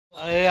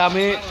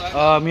আমি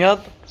মিয়াদ,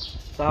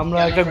 আমরা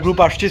একটা গ্রুপ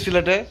আসছি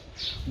সিলেটে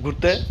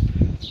ঘুরতে।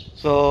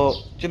 সো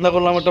চিন্তা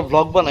করলাম একটা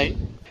ব্লগ বানাই,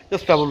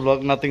 just travel blog,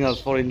 nothing else,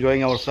 for enjoying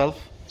ourself.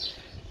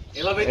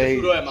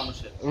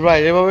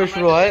 Right, এভাবেই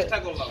শুরু হয়,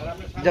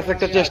 জাস্ট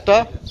একটা চেষ্টা।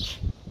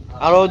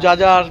 আরও যা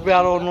যা আসবে,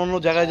 আরও অন্য অন্য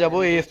জায়গায় যাব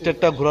এই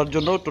স্টেটটা ঘোরার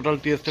জন্য। টোটাল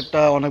টি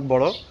স্টেটটা অনেক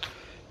বড়,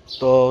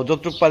 তো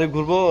যতটুকু পারি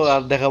ঘুরবো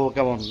আর দেখাবো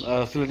কেমন।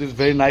 Sylhet is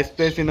very nice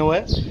place in a way,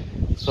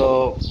 so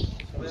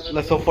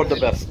let's hope for the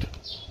best.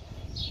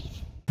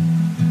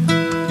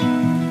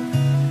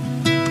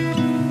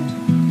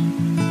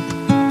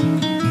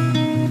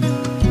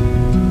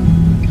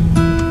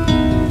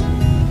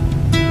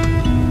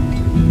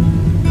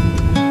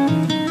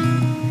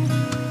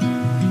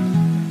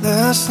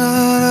 Last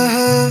night I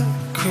had a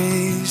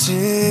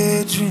crazy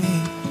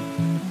dream.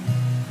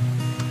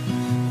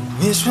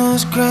 Wish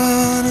was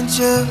granted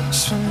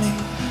just for me.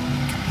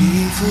 Could be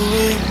for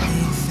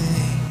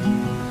anything.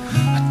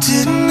 I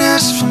didn't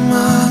ask for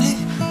money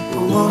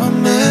or a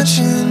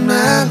mansion in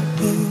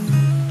Malibu.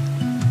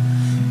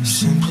 I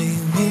simply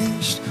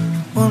wished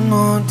for one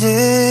more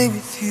day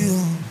with you.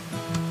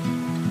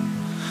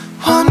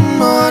 One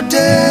more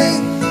day,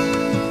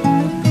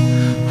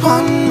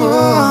 one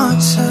more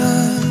time.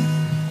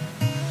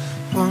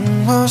 One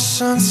more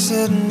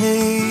sunset,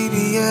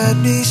 maybe I'd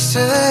be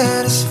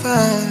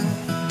satisfied.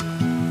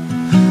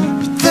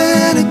 But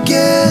then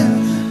again,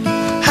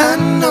 I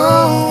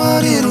know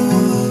what it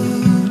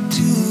would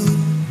do.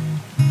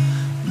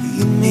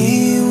 Leave me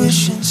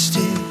wishing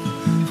still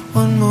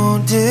for one more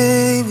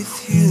day with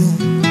you.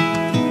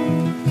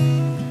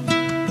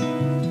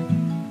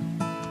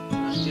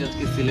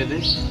 আজকে সিলেটে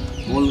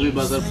মৌলভী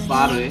বাজার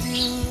পার হয়ে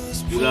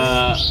পুরা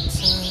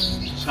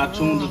 7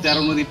 সমুদ্র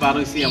 13 নদী পার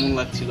হয়েছি এমন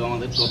লাগছিল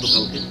আমাদের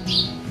গতকালকে।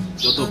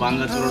 যত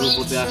বাঙ্গাচড়ার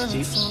উপরে আসছি,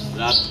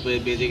 রাত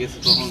বেজে গেছে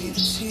তখন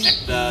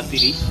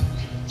 1:30।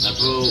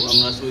 তারপরেও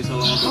আমরা সহি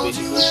সালামত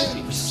বেশি পৌঁছেছি।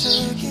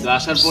 তো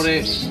আসার পরে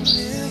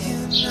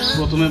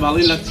প্রথমে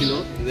ভালোই লাগছিল,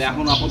 যে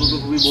এখন আপাতত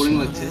খুবই বোরিং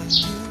লাগছে।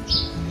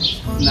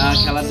 না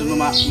খেলার জন্য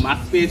মাঠ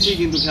পেয়েছি,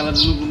 কিন্তু খেলার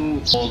জন্য কোনো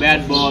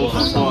ব্যাট বল,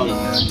 ফুটবল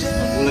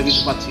ওগুলো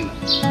কিছু পাচ্ছি না।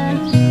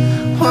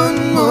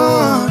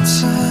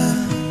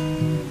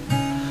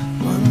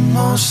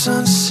 More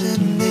sunset,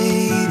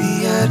 maybe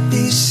I'd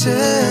be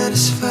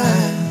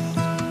satisfied.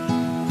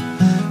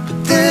 But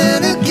then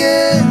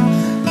again,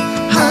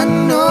 I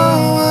know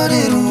what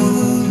it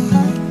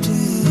would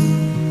do.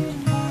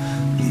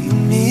 Leave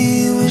me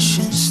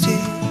wishing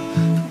still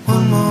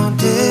one more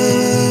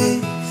day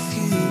with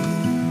you.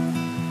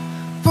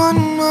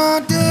 One more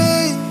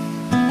day,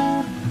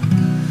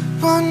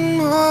 one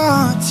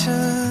more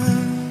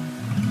time.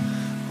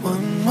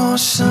 One more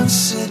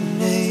sunset,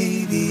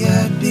 maybe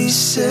I'd be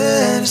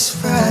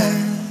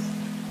satisfied.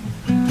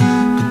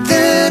 But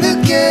then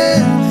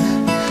again,